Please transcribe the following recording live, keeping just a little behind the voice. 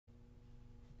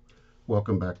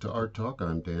Welcome back to Art Talk.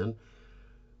 I'm Dan. I'm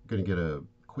going to get a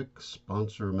quick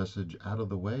sponsor message out of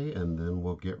the way and then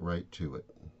we'll get right to it.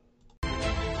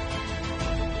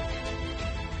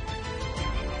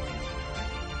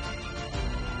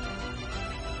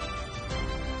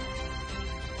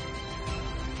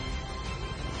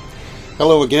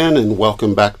 Hello again and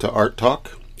welcome back to Art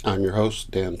Talk. I'm your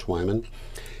host, Dan Twyman,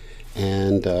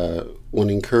 and want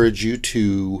to encourage you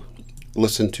to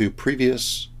listen to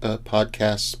previous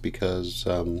podcasts because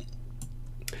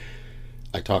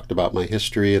I talked about my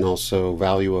history and also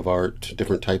value of art,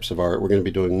 different types of art. We're going to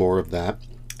be doing more of that.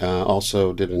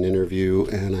 Also did an interview,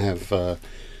 and I have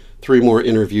three more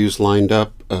interviews lined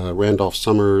up. Randolph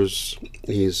Summers,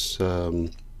 we're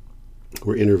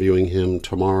interviewing him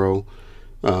tomorrow.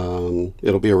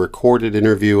 It'll be a recorded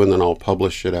interview, and then I'll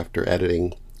publish it after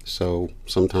editing. So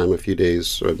sometime a few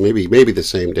days, or maybe the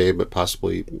same day, but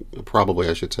probably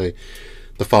I should say,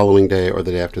 the following day or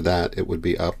the day after that, it would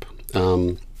be up.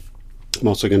 I'm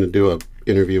also going to do an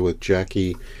interview with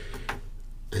Jackie.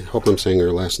 I hope I'm saying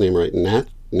her last name right. Natch,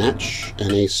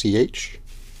 Nachh,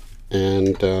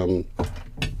 and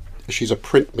she's a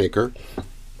printmaker.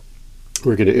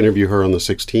 We're going to interview her on the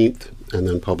 16th and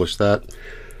then publish that.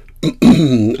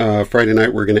 Friday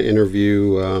night we're going to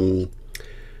interview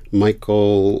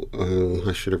Michael.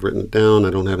 I should have written it down.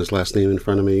 I don't have his last name in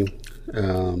front of me.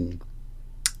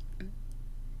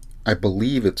 I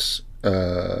believe it's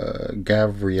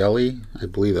Gavrielli. I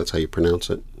believe that's how you pronounce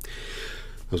it.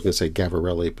 I was going to say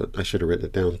Gavarelli, but I should have written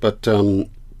it down. But doing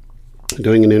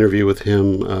an interview with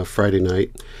him Friday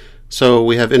night. So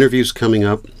we have interviews coming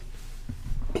up,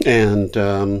 and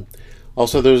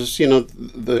also there's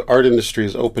the art industry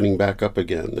is opening back up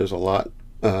again. There's a lot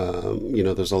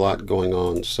there's a lot going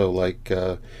on. So like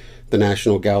the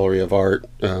National Gallery of Art,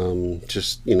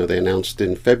 they announced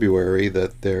in February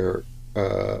that their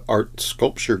art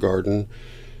sculpture garden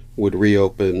would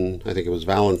reopen. I think it was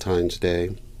Valentine's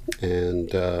Day, and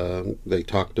they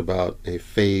talked about a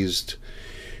phased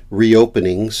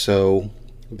reopening. So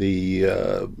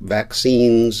the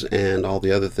vaccines and all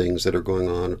the other things that are going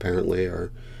on apparently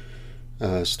are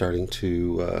starting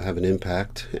to have an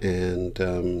impact, and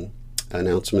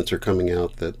announcements are coming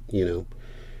out that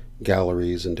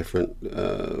galleries and different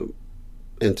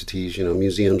entities,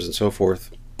 museums and so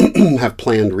forth, have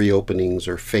planned reopenings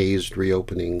or phased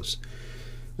reopenings,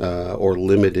 or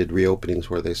limited reopenings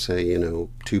where they say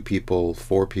 2 people,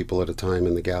 4 people at a time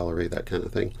in the gallery, that kind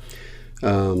of thing.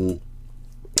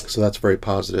 So that's very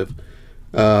positive.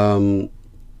 And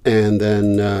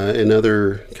then in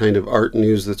other kind of art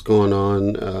news that's going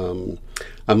on,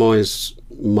 I'm always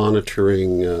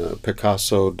monitoring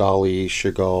Picasso, Dali,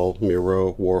 Chagall,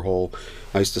 Miro, Warhol.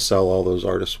 I used to sell all those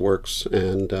artists' works,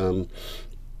 and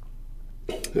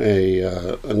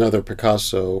another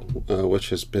Picasso, which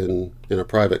has been in a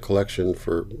private collection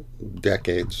for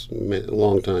decades, a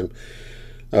long time.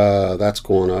 That's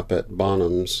going up at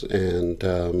Bonhams,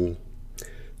 and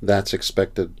that's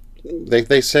expected.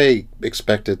 They say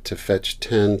expected to fetch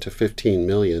 10 to 15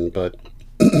 million, but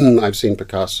I've seen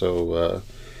Picasso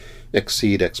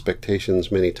exceed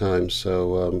expectations many times.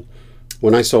 So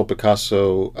when I sold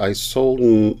Picasso, I sold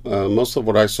most of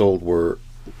what I sold were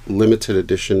limited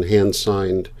edition,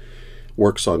 hand-signed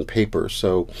works on paper.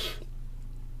 So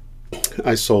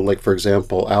I sold, like, for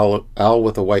example, Al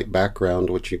with a white background,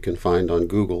 which you can find on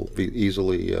Google.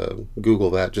 Easily Google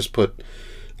that. Just put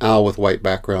Al with white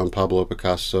background, Pablo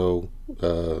Picasso,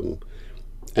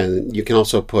 and you can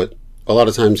also put, a lot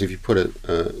of times if you put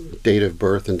a date of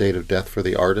birth and date of death for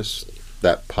the artist,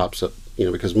 that pops up,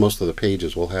 because most of the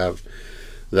pages will have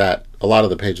that, a lot of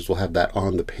the pages will have that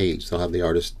on the page. They'll have the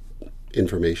artist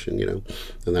information,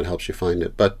 and that helps you find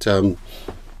it. But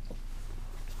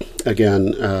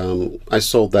again, I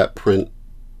sold that print,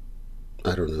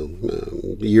 I don't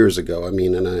know, years ago. And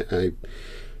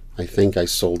I think I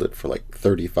sold it for like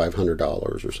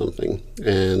 $3,500 or something.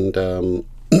 And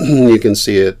you can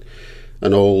see it,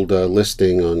 an old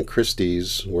listing on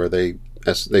Christie's where they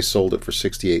sold it for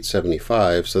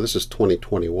 $68.75. So this is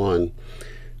 2021.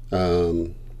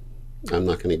 I'm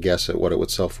not going to guess at what it would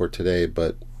sell for today,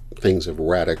 but things have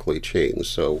radically changed.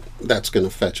 So that's going to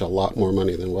fetch a lot more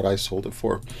money than what I sold it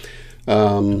for.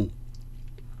 And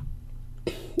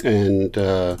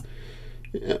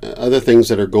other things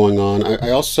that are going on,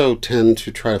 I also tend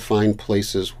to try to find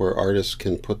places where artists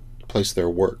can place their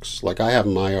works. Like, I have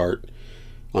my art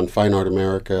on Fine Art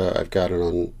America. I've got it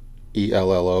on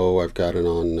ELLO. I've got it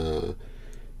on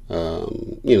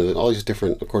all these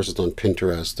different, of course it's on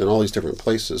Pinterest and all these different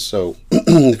places. So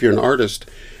if you're an artist,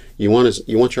 you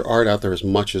want your art out there as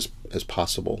much as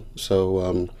possible.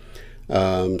 So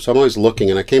So I'm always looking,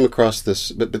 and I came across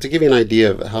this, but to give you an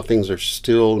idea of how things are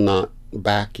still not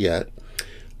back yet,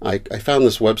 I found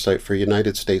this website for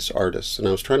United States artists, and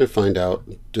I was trying to find out,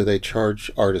 do they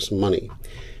charge artists money?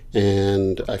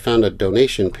 And I found a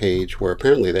donation page where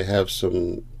apparently they have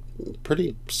some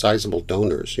pretty sizable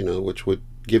donors, which would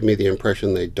give me the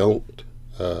impression they don't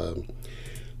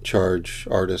charge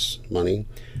artists money.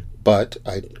 But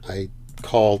I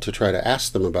called to try to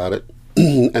ask them about it,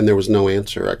 and there was no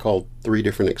answer. I called 3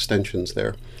 different extensions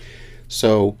there.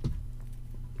 So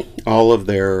all of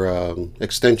their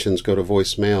extensions go to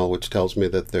voicemail, which tells me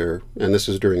that and this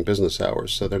is during business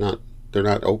hours, so they're not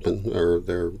open, or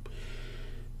they're,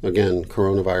 again,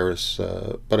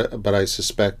 coronavirus. But I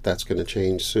suspect that's going to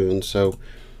change soon. So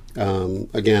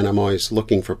again, I'm always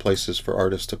looking for places for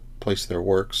artists to place their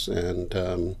works, and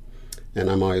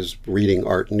I'm always reading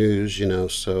art news,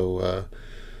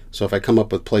 so if I come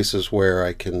up with places where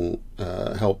I can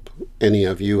help any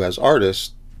of you as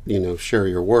artists, share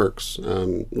your works,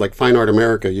 like Fine Art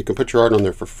America, you can put your art on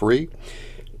there for free,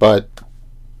 but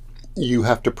you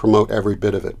have to promote every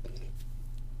bit of it.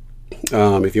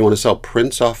 If you want to sell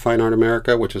prints off Fine Art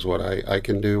America, which is what I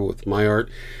can do with my art,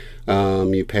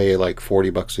 you pay like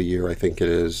 $40 a year, I think it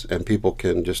is, and people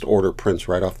can just order prints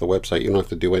right off the website. You don't have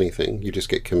to do anything. You just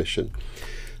get commission.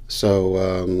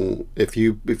 So if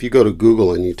you go to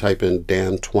Google and you type in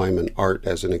Dan Twyman art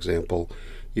as an example,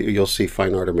 you'll see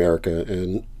Fine Art America,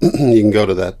 and you can go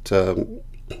to that.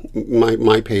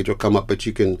 My page will come up, but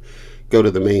you can go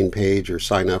to the main page or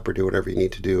sign up or do whatever you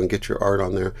need to do and get your art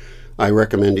on there. I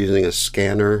recommend using a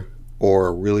scanner or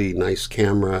a really nice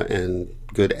camera and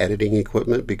good editing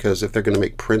equipment, because if they're going to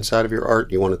make prints out of your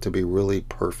art, you want it to be really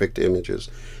perfect images.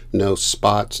 No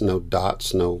spots, no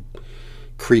dots, no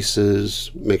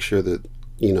creases. Make sure that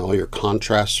all your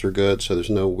contrasts are good, so there's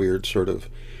no weird sort of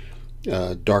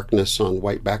darkness on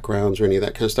white backgrounds or any of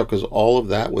that kind of stuff, because all of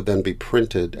that would then be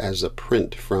printed as a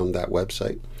print from that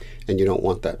website, and you don't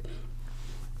want that.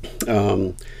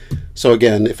 So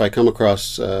again, if I come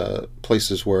across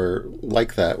places where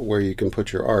you can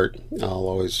put your art, I'll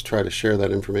always try to share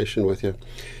that information with you.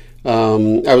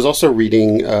 I was also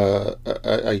reading,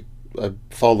 I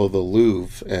follow the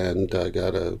Louvre, and I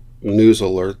got a news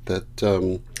alert that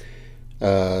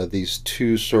these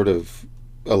 2 sort of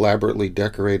elaborately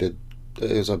decorated,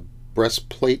 is a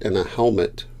breastplate and a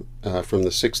helmet from the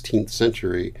 16th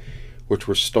century, which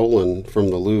were stolen from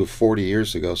the Louvre 40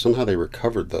 years ago. Somehow they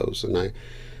recovered those, and I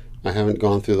haven't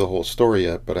gone through the whole story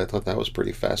yet, but I thought that was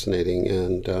pretty fascinating.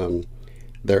 And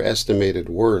their estimated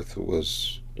worth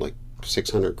was like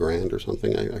 $600,000 or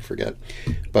something. I forget,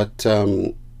 but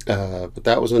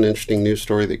that was an interesting news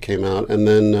story that came out. And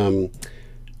then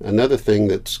another thing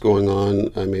that's going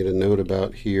on, I made a note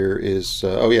about here, is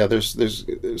there's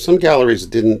some galleries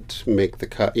didn't make the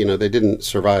cut. They didn't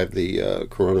survive the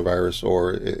coronavirus,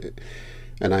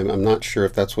 and I'm not sure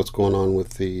if that's what's going on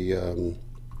with the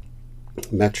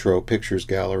Metro Pictures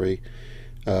Gallery,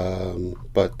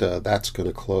 but that's going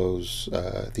to close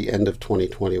at the end of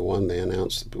 2021. They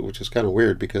announced, which is kind of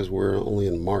weird because we're only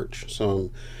in March,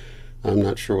 so I'm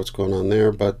not sure what's going on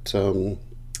there, but.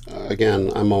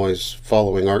 Again, I'm always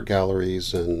following art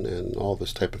galleries and all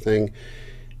this type of thing,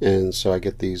 and so I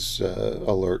get these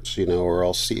alerts, or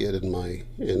I'll see it in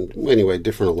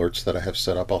different alerts that I have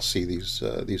set up. I'll see these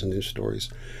news stories.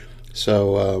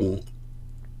 So,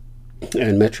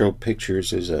 and Metro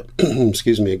Pictures is a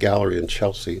a gallery in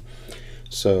Chelsea.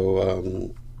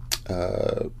 So,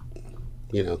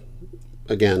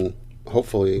 again.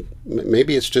 Hopefully,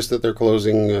 maybe it's just that they're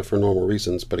closing for normal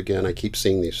reasons, but again, I keep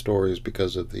seeing these stories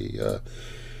because of the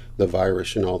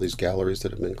virus and all these galleries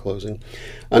that have been closing.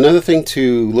 Another thing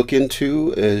to look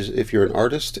into is, if you're an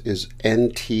artist, is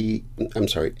NFTs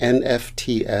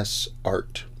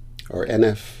art, or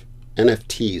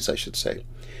NFTs, I should say,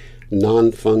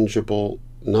 non-fungible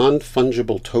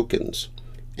tokens.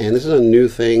 And this is a new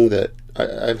thing that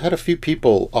I've had a few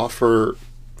people offer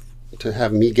to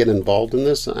have me get involved in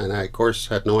this, and I of course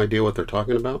had no idea what they're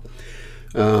talking about,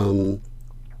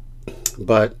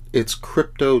 but it's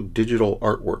crypto digital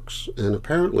artworks, and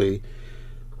apparently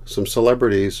some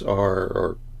celebrities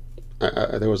there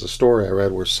was a story I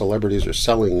read where celebrities are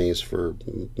selling these for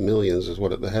millions, is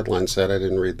what the headline said. I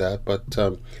didn't read that, but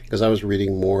because I was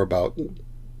reading more about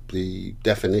the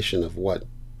definition of what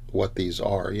these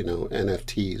are,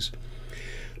 NFTs.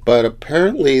 But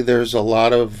apparently there's a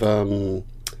lot of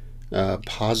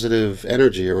positive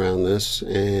energy around this,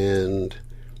 and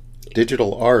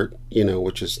digital art,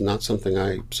 which is not something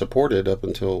I supported up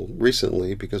until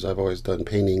recently, because I've always done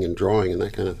painting and drawing and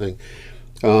that kind of thing.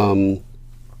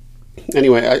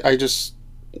 Anyway, I just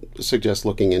suggest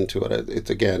looking into it.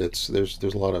 There's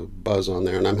a lot of buzz on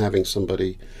there, and I'm having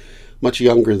somebody much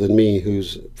younger than me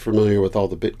who's familiar with all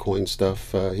the Bitcoin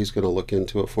stuff. He's going to look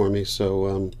into it for me,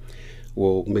 so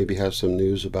we'll maybe have some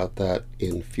news about that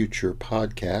in future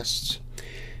podcasts.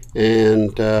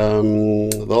 And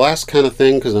the last kind of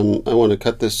thing, because I want to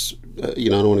cut this, I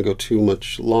don't want to go too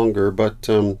much longer, but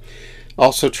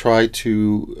also try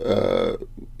to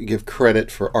give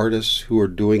credit for artists who are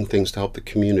doing things to help the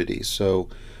community. So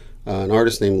an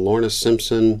artist named Lorna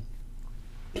Simpson,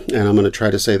 and I'm going to try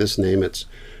to say this name, it's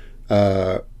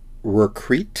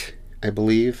Recreat, I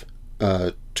believe,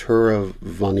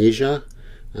 Turavanija,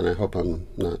 and I hope I'm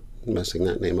not messing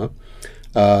that name up,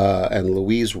 and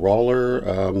Louise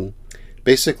Roller.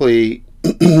 Basically,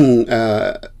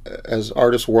 as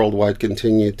artists worldwide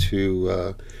continue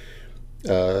to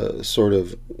sort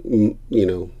of,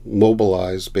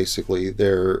 mobilize, basically,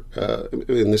 their,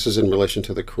 and this is in relation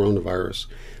to the coronavirus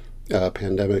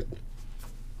pandemic,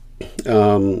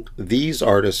 these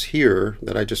artists here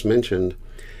that I just mentioned,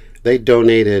 they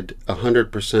donated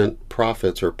 100%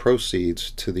 profits or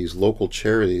proceeds to these local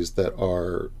charities that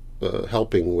are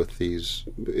helping with these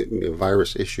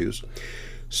virus issues.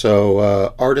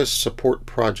 So Artist Support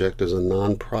Project is a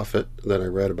non-profit that I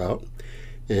read about,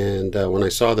 and when I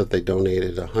saw that they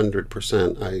donated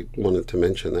 100%, I wanted to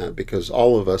mention that, because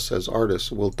all of us as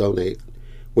artists will donate.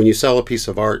 When you sell a piece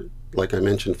of art, like I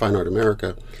mentioned, Fine Art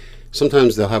America,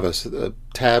 sometimes they'll have a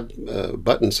tab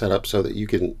button set up so that you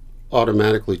can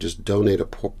automatically just donate a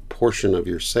portion of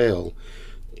your sale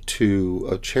to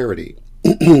a charity.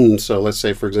 So let's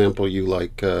say, for example, you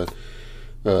like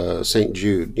St.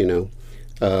 Jude,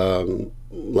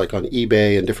 like on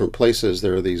eBay and different places,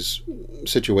 there are these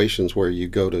situations where you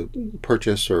go to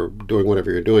purchase or doing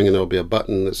whatever you're doing, and there'll be a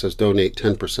button that says donate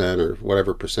 10% or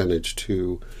whatever percentage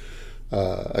to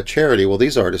a charity. Well,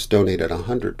 these artists donated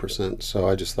 100%, so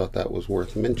I just thought that was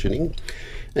worth mentioning.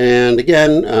 And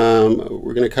again,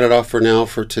 we're going to cut it off for now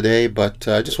for today, but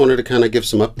I just wanted to kind of give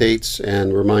some updates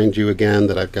and remind you again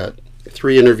that I've got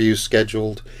 3 interviews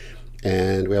scheduled,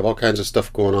 and we have all kinds of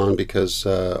stuff going on because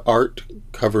art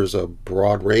covers a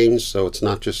broad range, so it's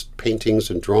not just paintings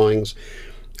and drawings.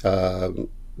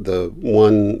 The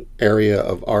one area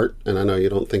of art, and I know you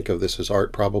don't think of this as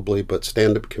art probably, but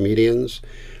stand-up comedians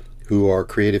who are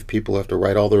creative people, have to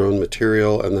write all their own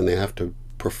material and then they have to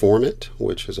perform it,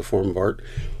 which is a form of art.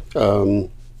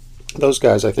 Those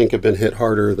guys, I think, have been hit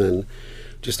harder than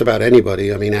just about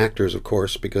anybody. I mean, actors, of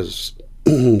course, because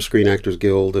Screen Actors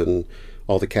Guild and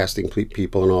all the casting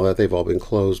people and all that, they've all been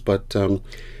closed. But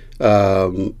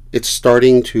it's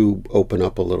starting to open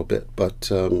up a little bit. But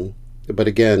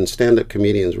again, stand-up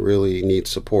comedians really need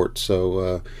support.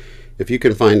 So if you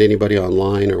can find anybody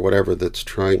online or whatever that's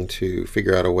trying to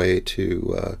figure out a way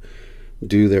to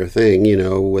do their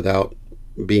thing, without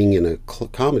being in a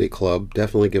comedy club,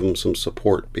 definitely give them some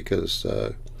support, because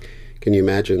can you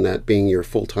imagine that being your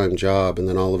full-time job and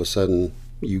then all of a sudden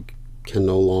you can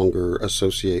no longer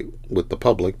associate with the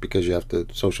public because you have to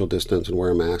social distance and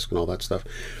wear a mask and all that stuff,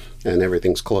 and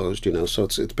everything's closed, so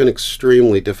it's been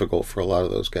extremely difficult for a lot of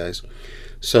those guys.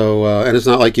 So, and it's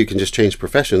not like you can just change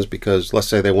professions, because let's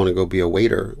say they want to go be a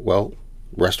waiter. Well,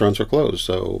 restaurants are closed,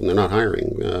 so they're not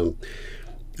hiring.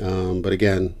 But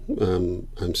again,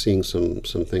 I'm seeing some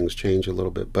things change a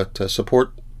little bit. But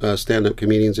support stand-up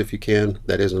comedians if you can.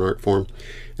 That is an art form.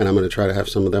 And I'm going to try to have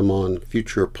some of them on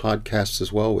future podcasts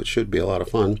as well, which should be a lot of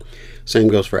fun. Same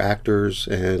goes for actors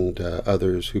and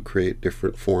others who create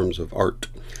different forms of art.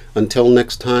 Until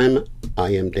next time,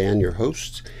 I am Dan, your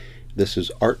host. This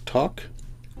is Art Talk,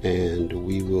 and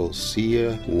we will see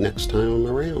you next time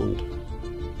around.